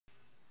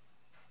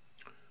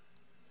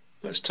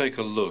Let's take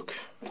a look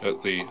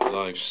at the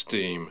live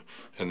steam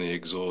and the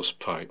exhaust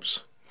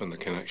pipes and the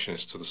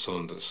connections to the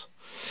cylinders.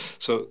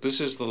 So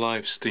this is the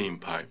live steam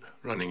pipe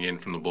running in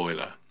from the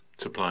boiler,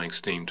 supplying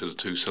steam to the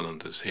two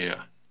cylinders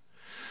here.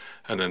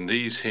 And then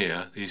these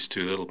here, these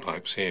two little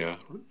pipes here,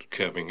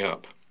 curving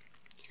up.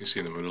 You can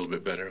see them a little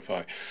bit better if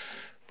I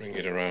bring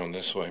it around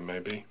this way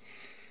maybe.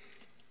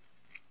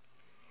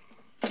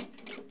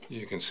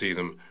 You can see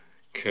them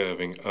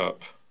curving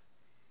up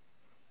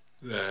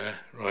there,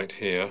 right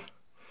here.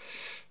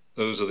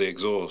 Those are the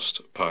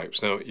exhaust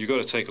pipes. Now you've got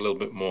to take a little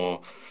bit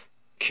more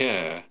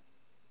care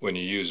when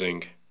you're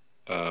using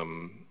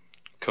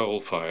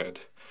coal-fired,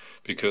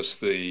 because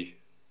the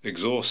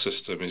exhaust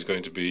system is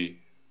going to be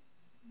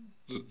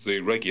the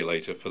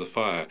regulator for the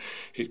fire.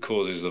 It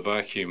causes the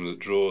vacuum that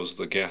draws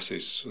the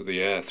gases,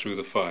 the air through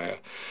the fire,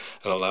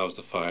 and allows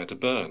the fire to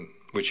burn,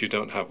 which you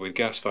don't have with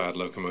gas-fired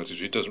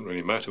locomotives. It doesn't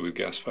really matter with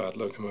gas-fired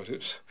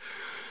locomotives.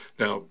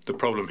 Now the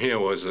problem here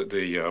was that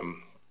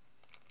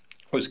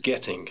was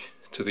getting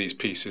to these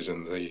pieces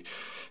in the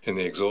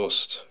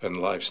exhaust and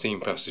live steam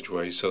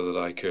passageway so that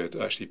I could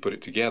actually put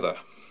it together.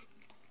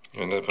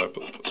 And if I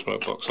put the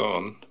Smokebox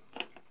on,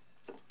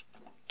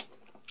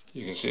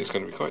 you can see it's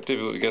going to be quite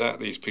difficult to get at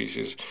these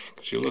pieces,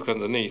 because you look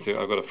underneath it.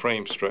 I've got a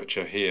frame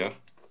stretcher here,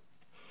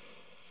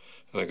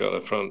 and I've got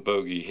a front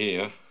bogie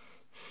here.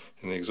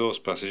 In the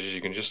exhaust passages, you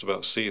can just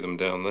about see them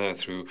down there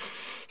through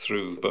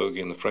the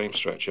bogie and the frame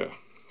stretcher.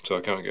 So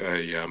I can't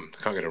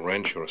get a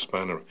wrench or a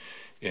spanner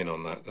in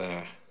on that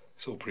there.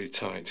 It's all pretty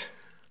tight.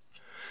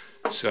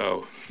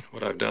 So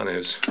what I've done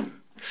is,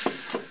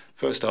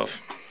 first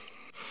off,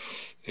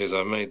 is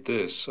I made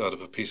this out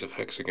of a piece of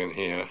hexagon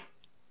here.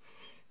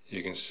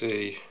 You can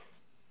see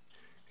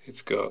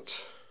it's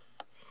got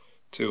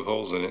two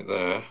holes in it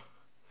there.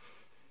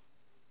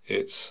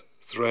 It's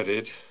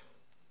threaded,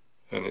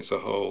 and it's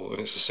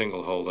a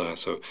single hole there.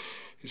 So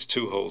it's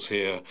two holes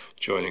here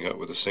joining up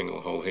with a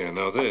single hole here.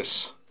 Now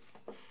this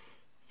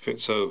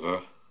fits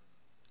over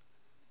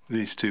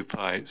these two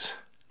pipes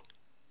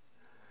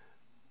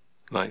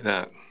like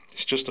that.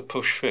 It's just a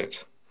push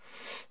fit.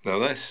 Now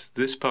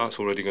this part's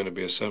already going to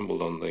be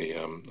assembled on the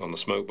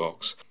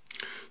Smokebox.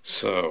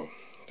 So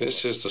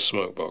this is the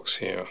Smokebox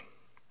here.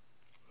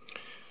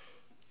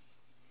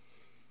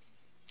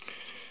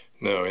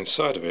 Now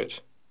inside of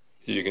it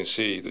you can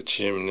see the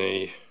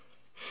chimney,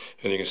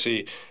 and you can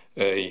see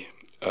a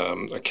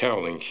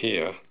cowling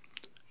here,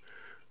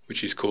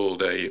 which is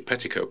called a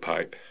petticoat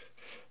pipe.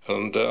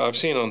 And I've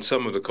seen on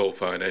some of the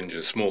coal-fired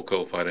engines, small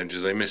coal-fired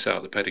engines, they miss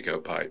out the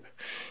petticoat pipe.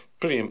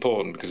 Pretty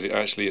important, because it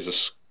actually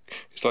is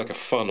it's like a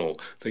funnel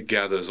that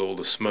gathers all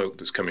the smoke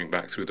that's coming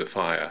back through the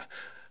fire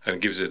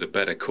and gives it a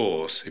better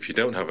course. If you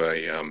don't have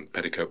a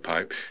petticoat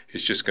pipe,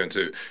 it's just going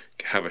to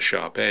have a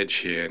sharp edge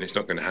here, and it's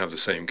not going to have the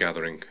same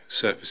gathering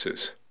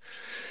surfaces.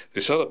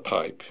 This other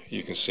pipe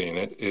you can see in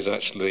it is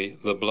actually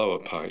the blower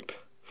pipe,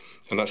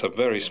 and that's a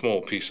very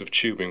small piece of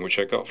tubing which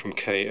I got from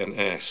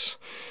K&S.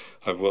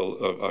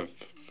 I've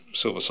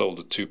silver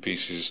soldered two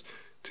pieces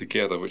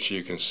together, which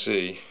you can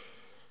see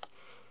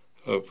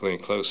hopefully in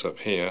close up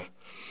here,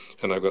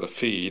 and I've got a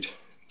feed,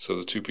 so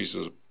the two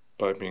pieces of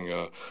piping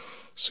are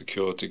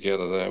secured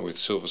together there with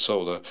silver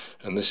solder,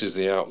 and this is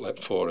the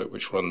outlet for it,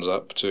 which runs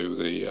up to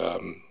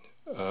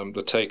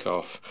the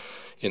takeoff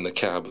in the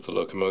cab of the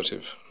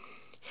locomotive.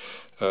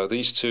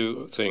 These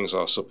two things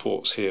are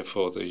supports here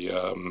for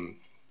the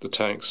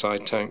tank,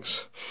 side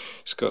tanks.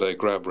 It's got a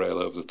grab rail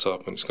over the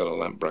top, and it's got a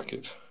lamp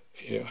bracket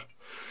here.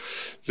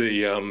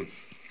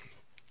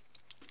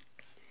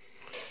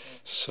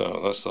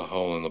 So that's the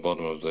hole in the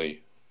bottom of the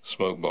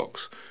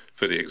Smokebox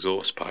for the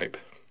exhaust pipe,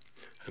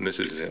 and this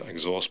is the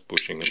exhaust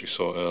bushing that we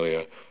saw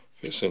earlier.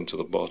 Fits into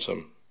the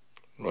bottom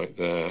right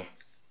there,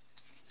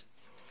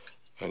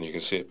 and you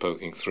can see it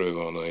poking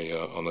through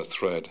on a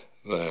thread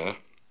there.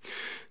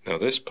 Now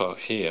this part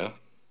here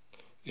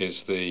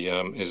is the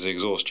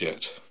exhaust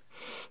jet,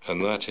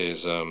 and that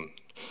is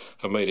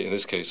I've made it, in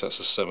this case that's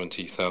a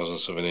 70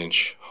 thousandths of an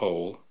inch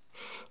hole.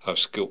 I've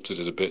sculpted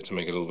it a bit to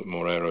make it a little bit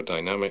more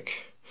aerodynamic.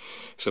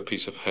 It's a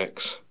piece of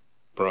hex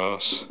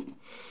brass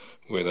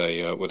with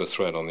a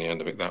thread on the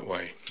end of it that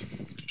way.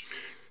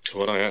 So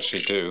what I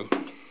actually do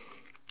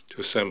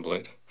to assemble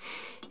it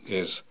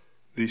is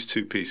these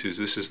two pieces.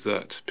 This is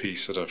that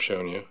piece that I've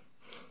shown you.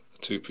 The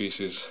two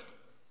pieces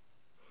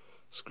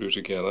screw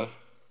together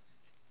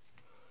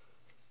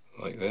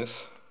like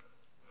this.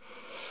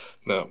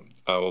 Now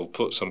I will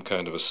put some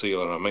kind of a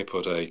sealer. I may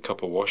put a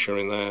copper washer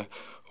in there,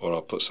 or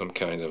I'll put some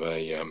kind of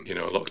a a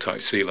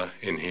Loctite sealer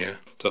in here.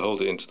 To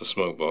hold it into the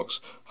Smokebox,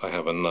 I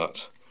have a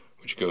nut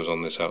which goes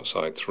on this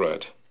outside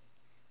thread,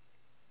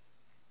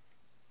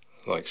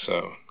 like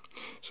so.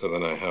 So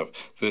then I have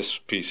this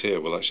piece here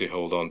will actually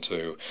hold on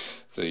to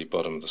the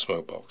bottom of the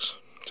Smokebox.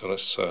 So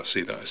let's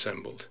see that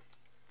assembled.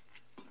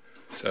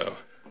 So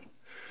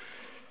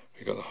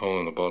we've got the hole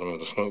in the bottom of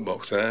the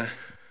Smokebox there.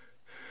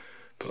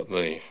 Put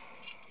the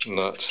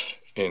nut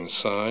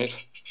inside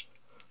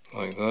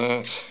like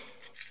that.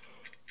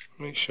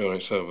 Make sure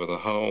it's over the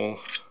hole.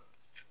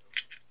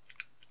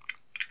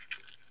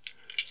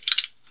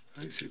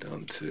 place it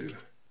onto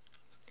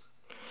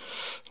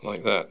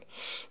like that.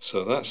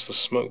 So that's the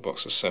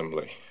smokebox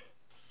assembly.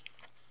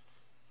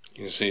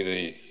 You can see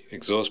the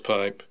exhaust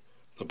pipe,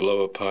 the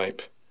blower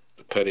pipe,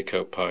 the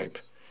petticoat pipe,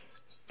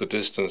 the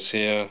distance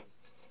here.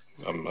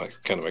 I'm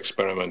kind of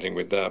experimenting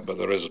with that, but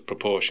there is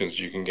proportions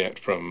you can get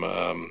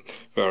from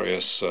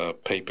various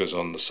papers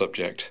on the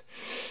subject.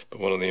 But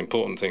one of the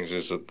important things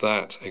is that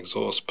that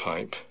exhaust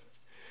pipe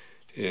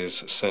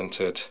is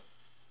centered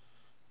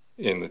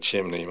in the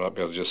chimney. You might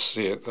be able to just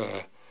see it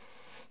there,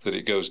 that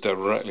it goes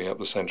directly up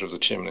the center of the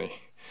chimney,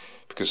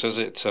 because as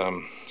it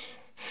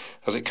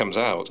comes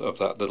out of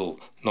that little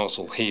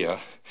nozzle here,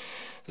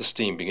 the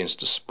steam begins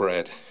to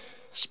spread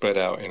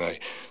out in a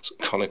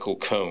conical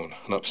cone,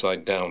 an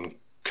upside down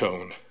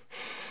cone,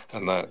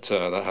 and that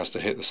has to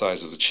hit the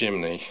sides of the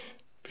chimney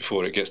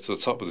before it gets to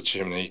the top of the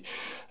chimney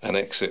and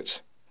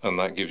exit, and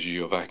that gives you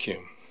your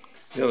vacuum.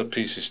 The other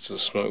pieces to the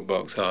smoke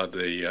box are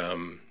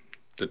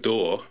the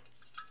door,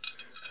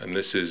 and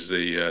this is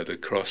the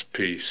cross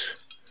piece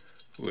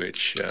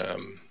which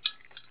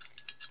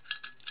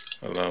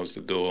allows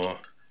the door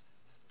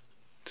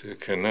to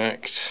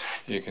connect.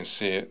 You can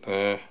see it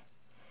there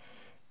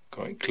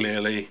quite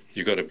clearly.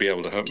 You've got to be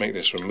able to make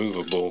this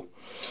removable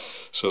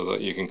so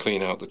that you can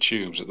clean out the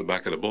tubes at the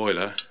back of the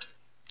boiler.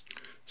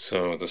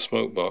 So the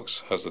smoke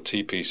box has the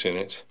T-piece in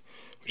it,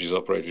 which is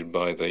operated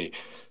by the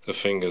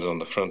fingers on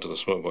the front of the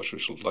smoke box,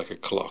 which looks like a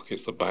clock.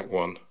 It's the back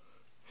one.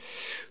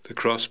 The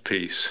cross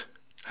piece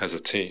has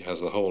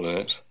the hole in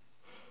it,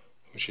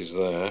 which is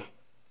there.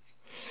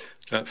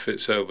 That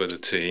fits over the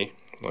T,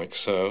 like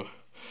so.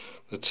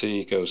 The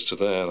T goes to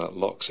there, that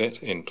locks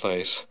it in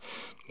place,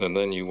 and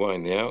then you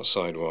wind the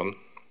outside one,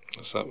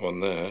 that's that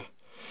one there,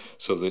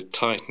 so that it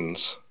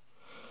tightens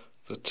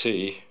the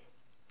T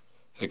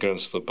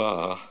against the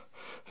bar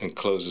and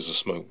closes the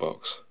smoke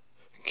box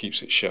and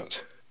keeps it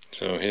shut.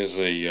 So here's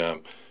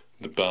the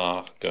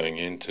bar going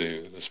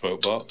into the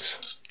smoke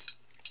box.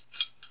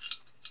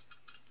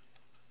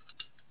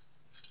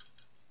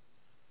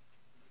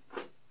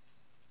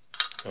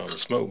 Now the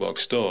smoke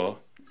box door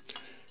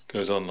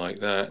goes on like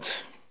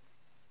that,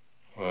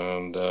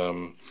 and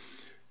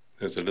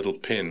there's a little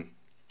pin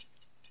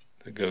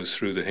that goes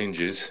through the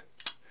hinges,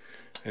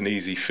 an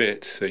easy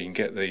fit, so you can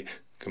get the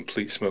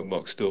complete smoke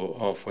box door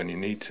off when you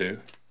need to.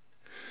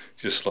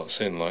 Just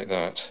slots in like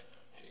that.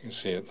 You can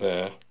see it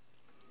there.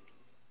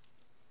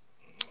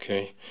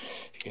 Okay,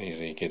 you can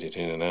easily get it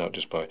in and out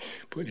just by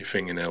putting your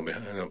fingernail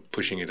behind,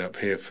 pushing it up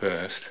here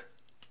first,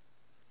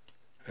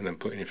 and then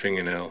putting your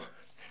fingernail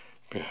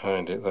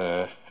behind it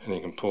there, and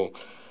you can pull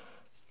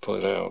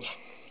it out.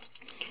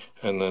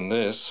 And then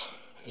this,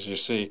 as you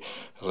see,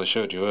 as I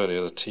showed you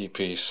earlier, the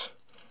T-piece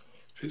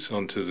fits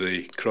onto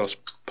the cross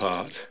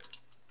part.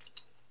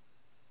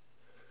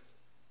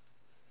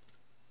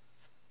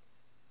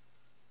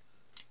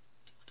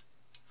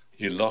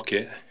 You lock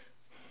it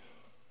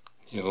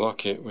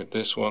with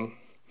this one,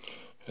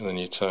 and then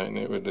you tighten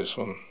it with this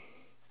one,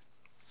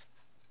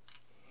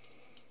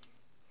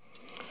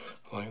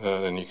 like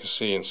that. And you can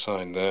see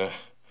inside there,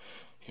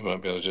 you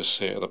might be able to just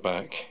see it at the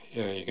back.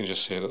 Yeah, you can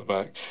just see it at the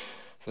back.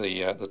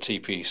 The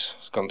T-piece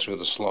has gone through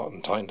the slot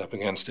and tightened up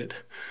against it.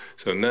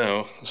 So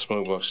now the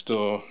smoke box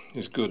door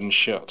is good and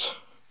shut,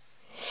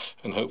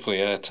 and hopefully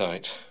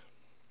airtight.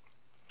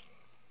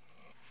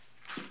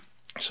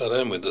 So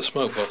then, with the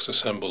smoke box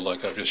assembled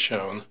like I've just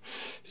shown,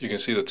 you can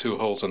see the two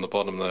holes in the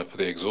bottom there for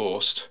the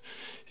exhaust.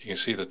 You can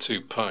see the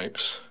two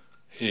pipes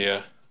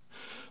here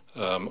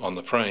on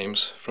the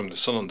frames from the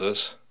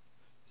cylinders.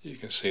 You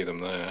can see them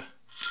there.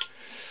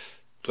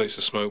 Place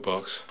the smoke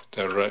box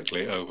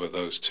directly over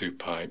those two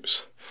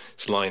pipes.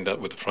 It's lined up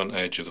with the front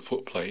edge of the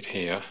footplate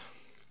here,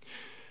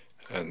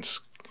 and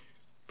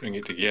bring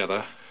it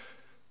together.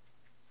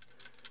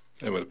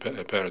 Then with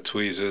a pair of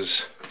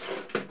tweezers,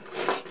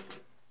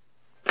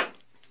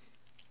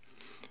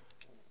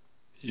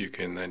 you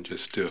can then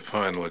just do a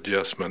final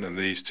adjustment of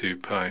these two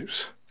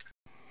pipes.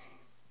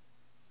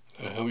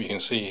 I hope you can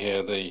see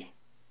here the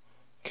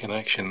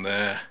connection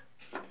there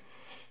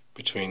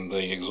between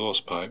the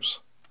exhaust pipes.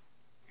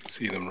 You can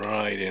see them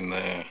right in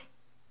there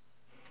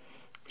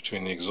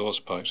between the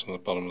exhaust pipes and the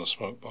bottom of the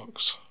smoke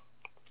box.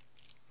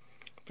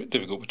 A bit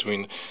difficult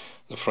between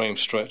the frame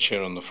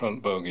stretcher and the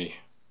front bogie,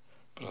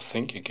 but I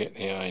think you get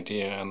the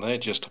idea, and they're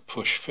just a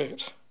push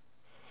fit.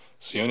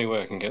 It's the only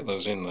way I can get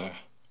those in there,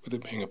 with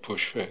it being a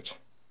push fit.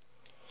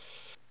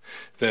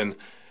 Then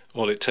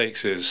all it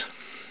takes is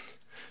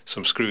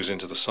some screws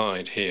into the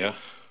side here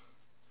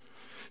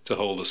to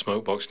hold the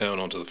smoke box down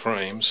onto the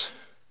frames,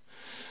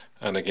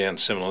 and again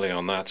similarly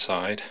on that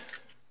side,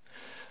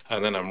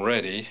 and then I'm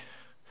ready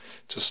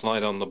to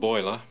slide on the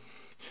boiler.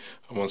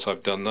 And once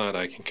I've done that,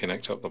 I can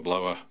connect up the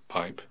blower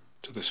pipe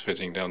to this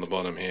fitting down the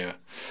bottom here,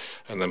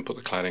 and then put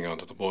the cladding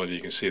onto the boiler.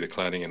 You can see the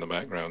cladding in the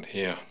background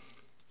here.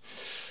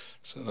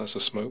 So that's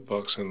the smoke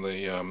box and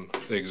the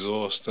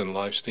exhaust and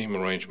live steam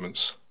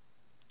arrangements.